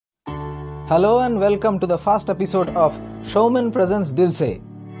Hello and welcome to the first episode of Showman Presents Dil Se,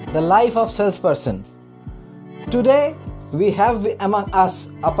 the life of salesperson. Today we have among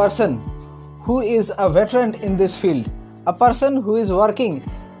us a person who is a veteran in this field, a person who is working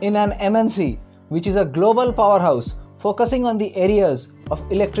in an MNC which is a global powerhouse focusing on the areas of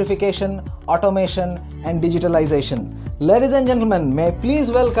electrification, automation and digitalization. Ladies and gentlemen, may I please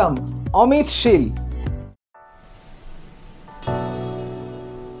welcome Amit Shil.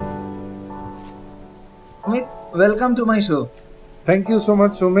 Amit, welcome to my show. Thank you so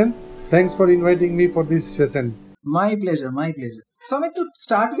much, Somen. Thanks for inviting me for this session. My pleasure, my pleasure. So, Amit, to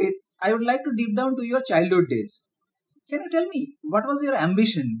start with, I would like to deep down to your childhood days. Can you tell me what was your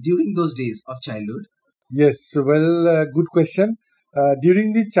ambition during those days of childhood? Yes, well, good question.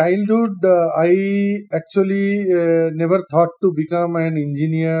 During the childhood, I actually never thought to become an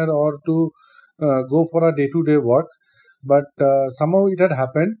engineer or to go for a day-to-day work, but somehow it had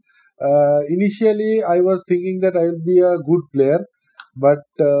happened. Initially, I was thinking that I will be a good player, but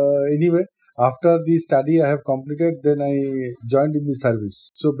anyway, after the study I have completed, then I joined in the service.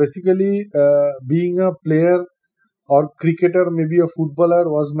 So basically, being a player or cricketer, maybe a footballer,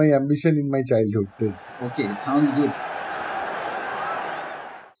 was my ambition in my childhood days. Okay, sounds good.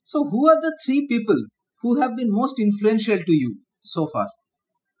 So, who are the three people who have been most influential to you so far?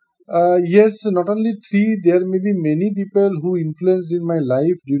 Yes, not only three, there may be many people who influenced in my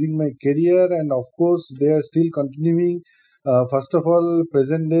life during my career, and of course, they are still continuing. First of all,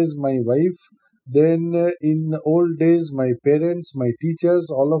 present days, my wife. Then, in old days, my parents, my teachers,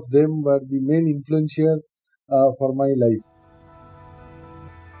 all of them were the main influential for my life.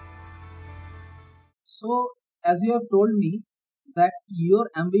 So, as you have told me that your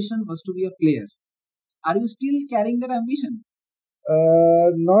ambition was to be a player, are you still carrying that ambition?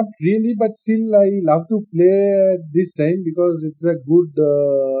 Not really, but still I love to play at this time because it's a good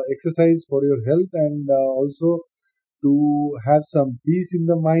exercise for your health and also to have some peace in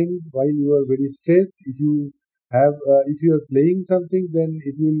the mind while you are very stressed. If you are playing something, then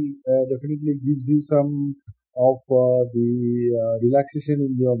it will definitely gives you some of the relaxation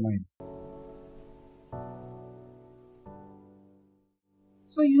in your mind.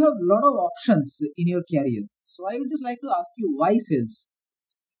 So you have a lot of options in your career. So I would just like to ask you why sales?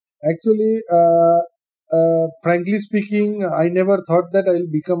 Actually, frankly speaking, I never thought that I'll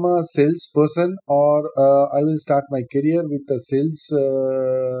become a salesperson or I will start my career with a sales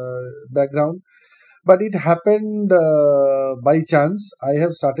background. But it happened by chance. I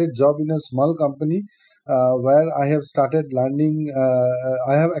have started job in a small company where I have started learning.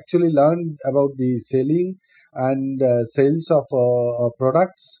 I have actually learned about the selling and sales of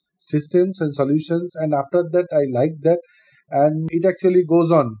products, systems, and solutions. And after that, I liked that, and it actually goes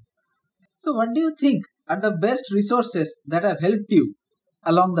on. So what do you think are the best resources that have helped you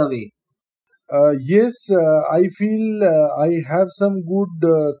along the way? Yes, I feel I have some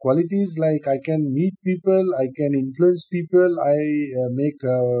good qualities like I can meet people, I can influence people, I make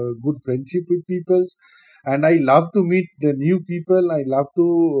good friendship with people, and I love to meet the new people. I love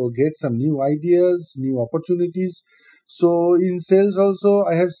to get some new ideas, new opportunities. So in sales also,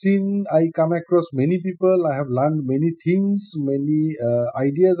 I have seen I come across many people. I have learned many things, many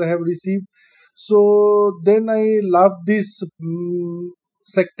ideas I have received. So then I love this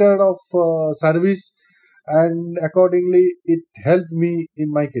sector of service, and accordingly it helped me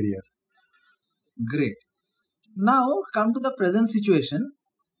in my career. Great. Now come to the present situation.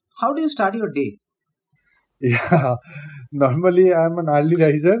 How do you start your day? Yeah, normally I'm an early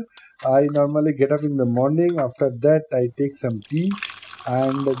riser. I normally get up in the morning. After that I take some tea,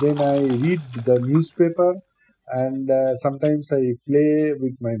 and then I read the newspaper, and sometimes I play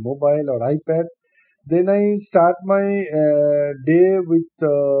with my mobile or iPad. Then I start my day with,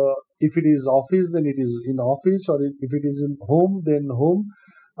 if it is office, then it is in office, or if it is in home, then home.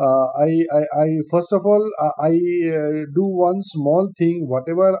 I first of all, do one small thing.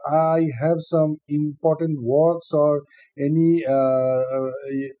 Whatever I have some important works or any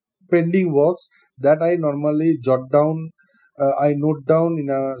pending works, that I normally jot down. I note down in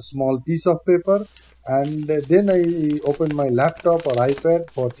a small piece of paper, and then I open my laptop or iPad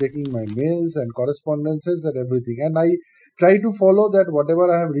for checking my mails and correspondences and everything. And I try to follow that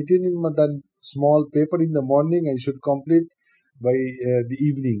whatever I have written in that small paper in the morning, I should complete by the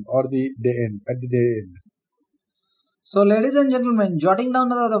evening or the day end at the day end. So ladies and gentlemen, jotting down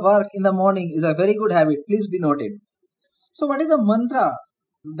the work in the morning is a very good habit. Please be noted. So what is a mantra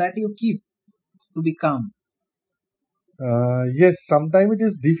that you keep to be calm? Yes, sometimes it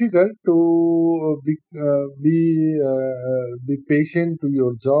is difficult to be patient to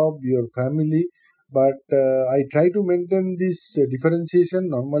your job, your family, But I try to maintain this differentiation.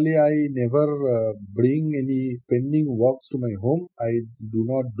 Normally, I never bring any pending works to my home. I do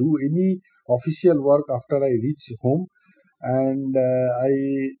not do any official work after I reach home, and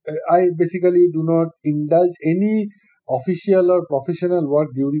I basically do not indulge any official or professional work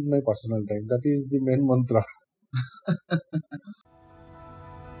during my personal time. That is the main mantra.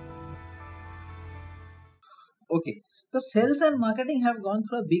 Okay, so sales and marketing have gone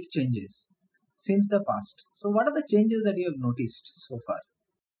through a big changes since the past. So, what are the changes that you have noticed so far?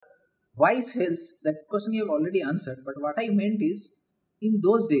 Why sales? That question you have already answered, but what I meant is in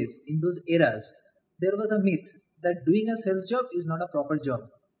those days, in those eras, there was a myth that doing a sales job is not a proper job.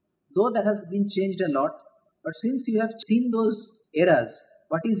 Though that has been changed a lot, but since you have seen those eras,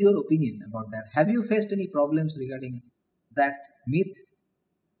 what is your opinion about that? Have you faced any problems regarding that myth?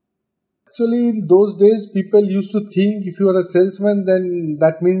 Actually, in those days, people used to think if you are a salesman, then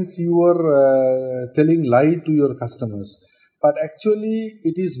that means you are telling lie to your customers. But actually,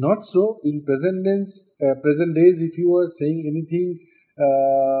 it is not so. In present days, if you are saying anything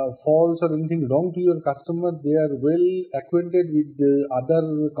false or anything wrong to your customer, they are well acquainted with the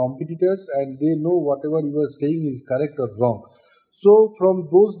other competitors and they know whatever you are saying is correct or wrong. So from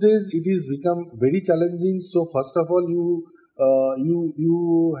those days, it is become very challenging. So first of all, you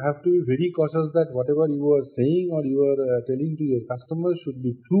have to be very cautious that whatever you are saying or you are telling to your customers should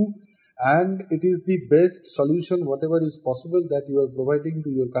be true, and it is the best solution whatever is possible that you are providing to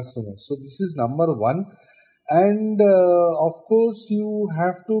your customers. So this is number one. And of course you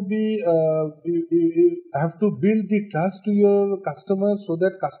have to be you have to build the trust to your customer so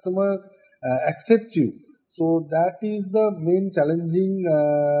that customer accepts you. So that is the main challenging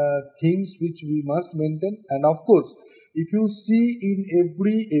things which we must maintain. And of course, if you see in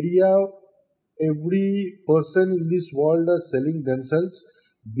every area, every person in this world are selling themselves,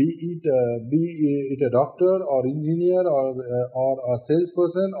 be it a doctor or engineer or a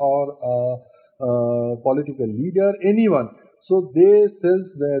salesperson or a political leader, anyone. So they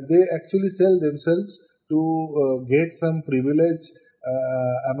actually sell themselves to get some privilege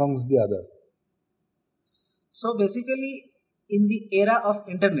amongst the other. So basically, in the era of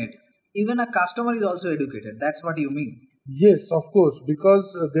internet, even a customer is also educated. That's what you mean. Yes, of course,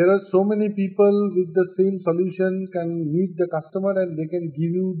 because there are so many people with the same solution can meet the customer and they can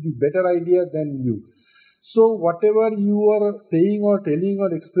give you the better idea than you. So whatever you are saying or telling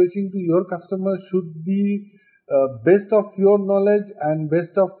or expressing to your customer should be best of your knowledge and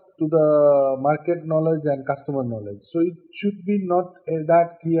best of to the market knowledge and customer knowledge. So it should be not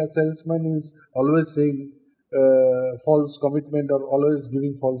that a salesman is always saying false commitment or always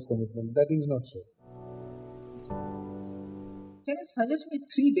giving false commitment. That is not so. Can you suggest me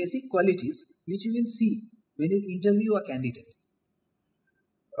three basic qualities which you will see when you interview a candidate?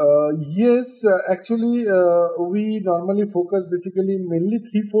 Yes, actually, we normally focus basically mainly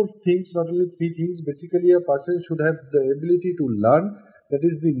three, four things, not only three things. Basically, a person should have the ability to learn. That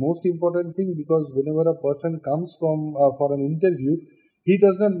is the most important thing because whenever a person comes from for an interview, he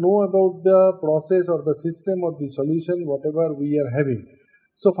does not know about the process or the system or the solution, whatever we are having.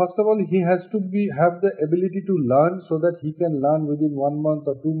 So first of all, he has to be have the ability to learn so that he can learn within 1 month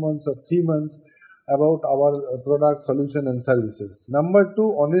or 2 months or 3 months about our product, solution, and services. Number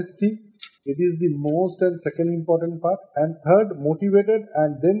two, honesty. It is the most and second important part. And third, motivated,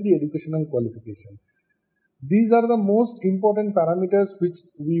 and then the educational qualification. These are the most important parameters which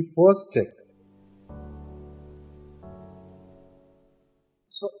we first check.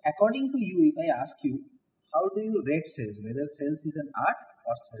 So, according to you, if I ask you, how do you rate sales? Whether sales is an art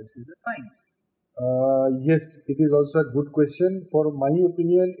or sales is a science? Yes, it is also a good question. For my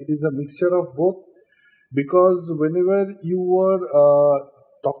opinion, it is a mixture of both because whenever you are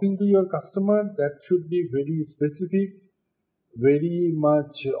talking to your customer, that should be very specific, very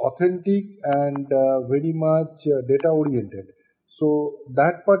much authentic, and very much data oriented. So,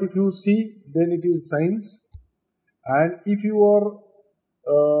 that part, if you see, then it is science. And if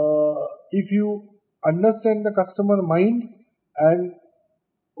you understand the customer mind and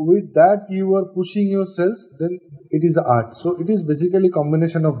with that you are pushing yourselves, then it is art. So it is basically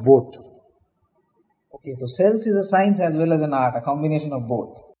combination of both. Okay, so sales is a science as well as an art, a combination of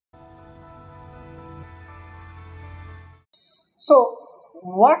both. So,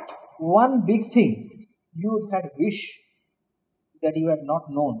 what one big thing you would had wish that you had not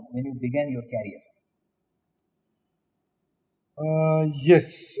known when you began your career?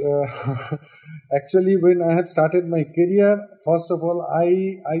 Yes, actually, when I had started my career, first of all,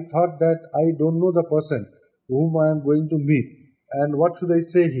 I thought that I don't know the person whom I am going to meet, and what should I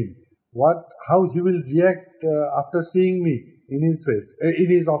say him? What how he will react after seeing me in his face in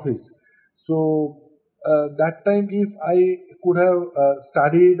his office. So that time if I could have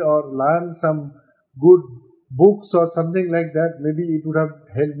studied or learned some good books or something like that, maybe it would have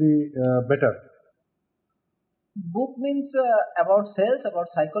helped me better. Book means about sales, about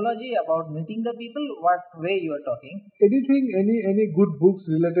psychology, about meeting the people. What way you are talking? Anything, any good books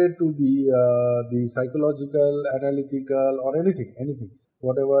related to the psychological, analytical, or anything,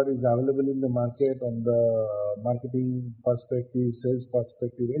 whatever is available in the market on the marketing perspective, sales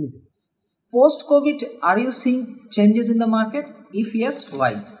perspective, anything. Post COVID, are you seeing changes in the market? If yes,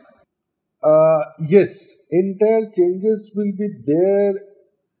 why? Yes, entire changes will be there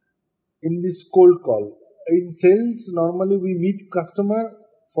in this cold call. In sales, normally we meet customer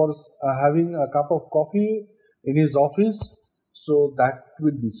for having a cup of coffee in his office. So that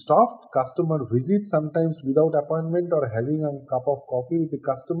will be stopped. Customer visit sometimes without appointment or having a cup of coffee with the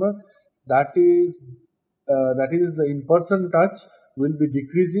customer. That is the in-person touch will be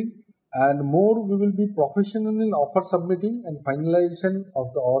decreasing, and more we will be professional in offer submitting and finalization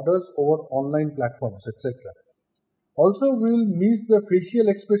of the orders over online platforms, etc. Also, we will miss the facial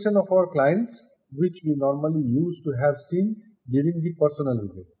expression of our clients, which we normally used to have seen during the personal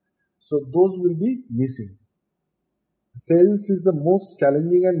visit. So, those will be missing. Sales is the most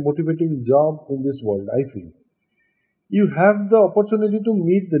challenging and motivating job in this world, I feel. You have the opportunity to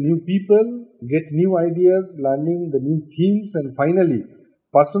meet the new people, get new ideas, learning the new themes, and finally,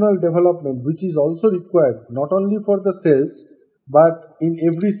 personal development, which is also required not only for the sales but in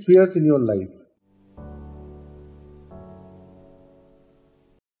every spheres in your life.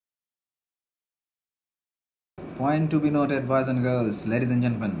 Point to be noted, boys and girls, ladies and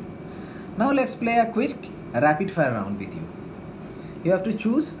gentlemen. Now let's play a quick rapid fire round with you. You have to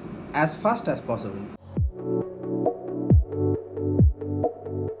choose as fast as possible.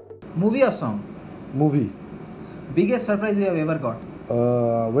 Movie or song? Movie. Biggest surprise you have ever got?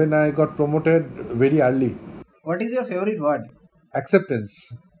 When I got promoted very early. What is your favorite word? Acceptance.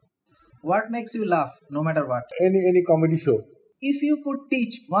 What makes you laugh no matter what? Any comedy show. If you could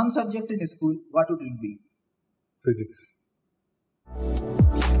teach one subject in school, what would it be? Physics.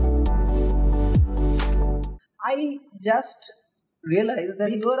 I just realized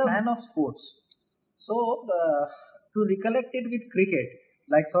that you are a fan of sports. So, to recollect it with cricket,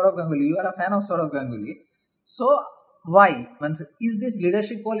 like Saurav Ganguly, you are a fan of Saurav Ganguly. So, why? Is this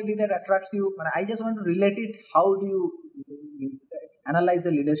leadership quality that attracts you? I just want to relate it. How do you analyze the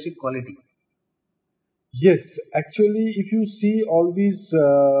leadership quality? Yes, actually, if you see all these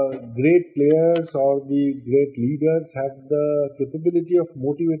great players or the great leaders have the capability of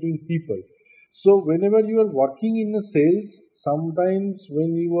motivating people. So, whenever you are working in the sales, sometimes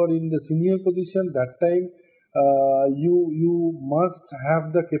when you are in the senior position, that time you must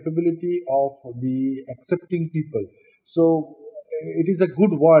have the capability of the accepting people. So, it is a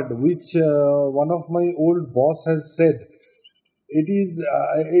good word which one of my old boss has said. It is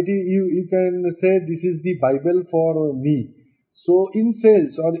you can say this is the Bible for me. So in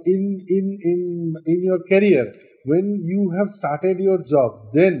sales or in your career, when you have started your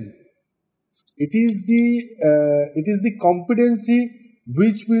job, then it is the competency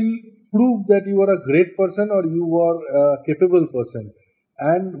which will prove that you are a great person or you are a capable person.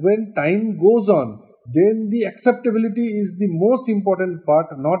 And when time goes on, then the acceptability is the most important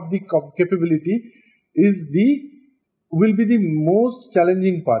part, not the capability is the will be the most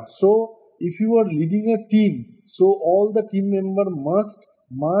challenging part. So if you are leading a team, so all the team member must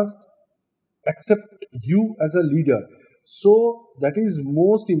accept you as a leader. So that is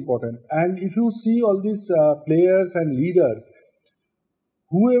most important. And if you see all these players and leaders,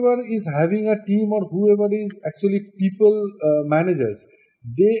 whoever is having a team or whoever is actually people managers,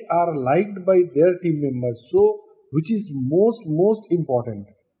 they are liked by their team members, so which is most important.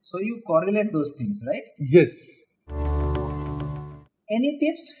 So you correlate those things, right? Yes. Any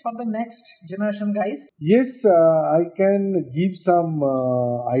tips for the next generation guys? Yes, I can give some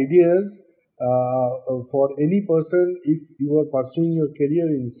ideas for any person if you are pursuing your career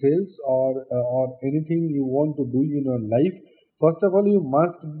in sales or anything you want to do in your life. First of all, you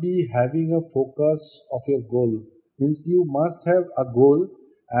must be having a focus of your goal. Means you must have a goal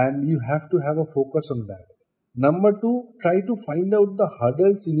and you have to have a focus on that. Number two, try to find out the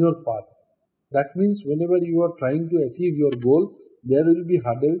hurdles in your path. That means whenever you are trying to achieve your goal, there will be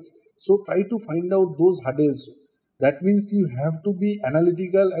hurdles. So try to find out those hurdles. That means you have to be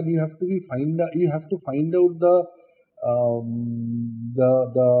analytical and you have to find out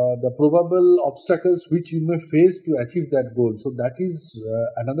the probable obstacles which you may face to achieve that goal. So that is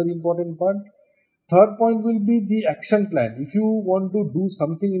another important part. Third point will be the action plan. If you want to do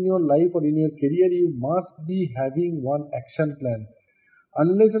something in your life or in your career, you must be having one action plan.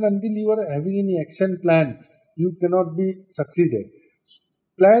 Unless and until you are having any action plan, you cannot be succeeded.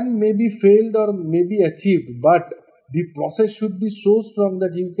 Plan may be failed or may be achieved, but the process should be so strong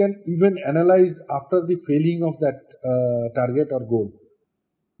that you can even analyze after the failing of that target or goal.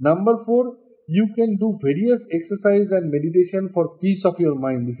 Number 4, you can do various exercise and meditation for peace of your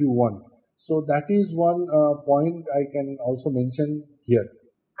mind if you want. So that is one point I can also mention here.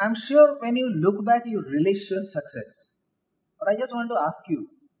 I'm sure when you look back, you relish your success. But I just want to ask you,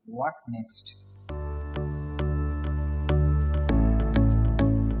 what next?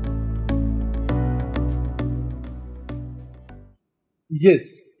 Yes,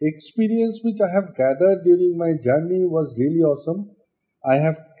 experience which I have gathered during my journey was really awesome. I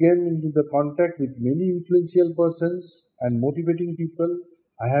have came into the contact with many influential persons and motivating people.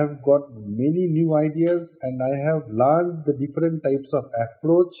 I have got many new ideas and I have learned the different types of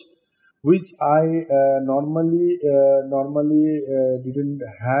approach which I normally didn't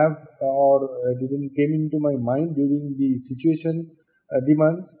have or didn't came into my mind during the situation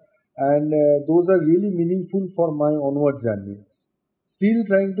demands, and those are really meaningful for my onward journey. Still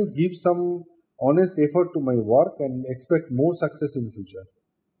trying to give some honest effort to my work and expect more success in future.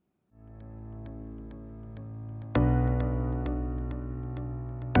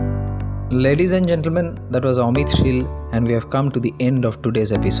 Ladies and gentlemen, that was Amit Shil, and we have come to the end of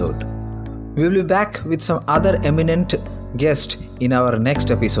today's episode. We will be back with some other eminent guest in our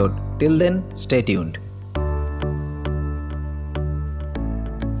next episode. Till then, stay tuned.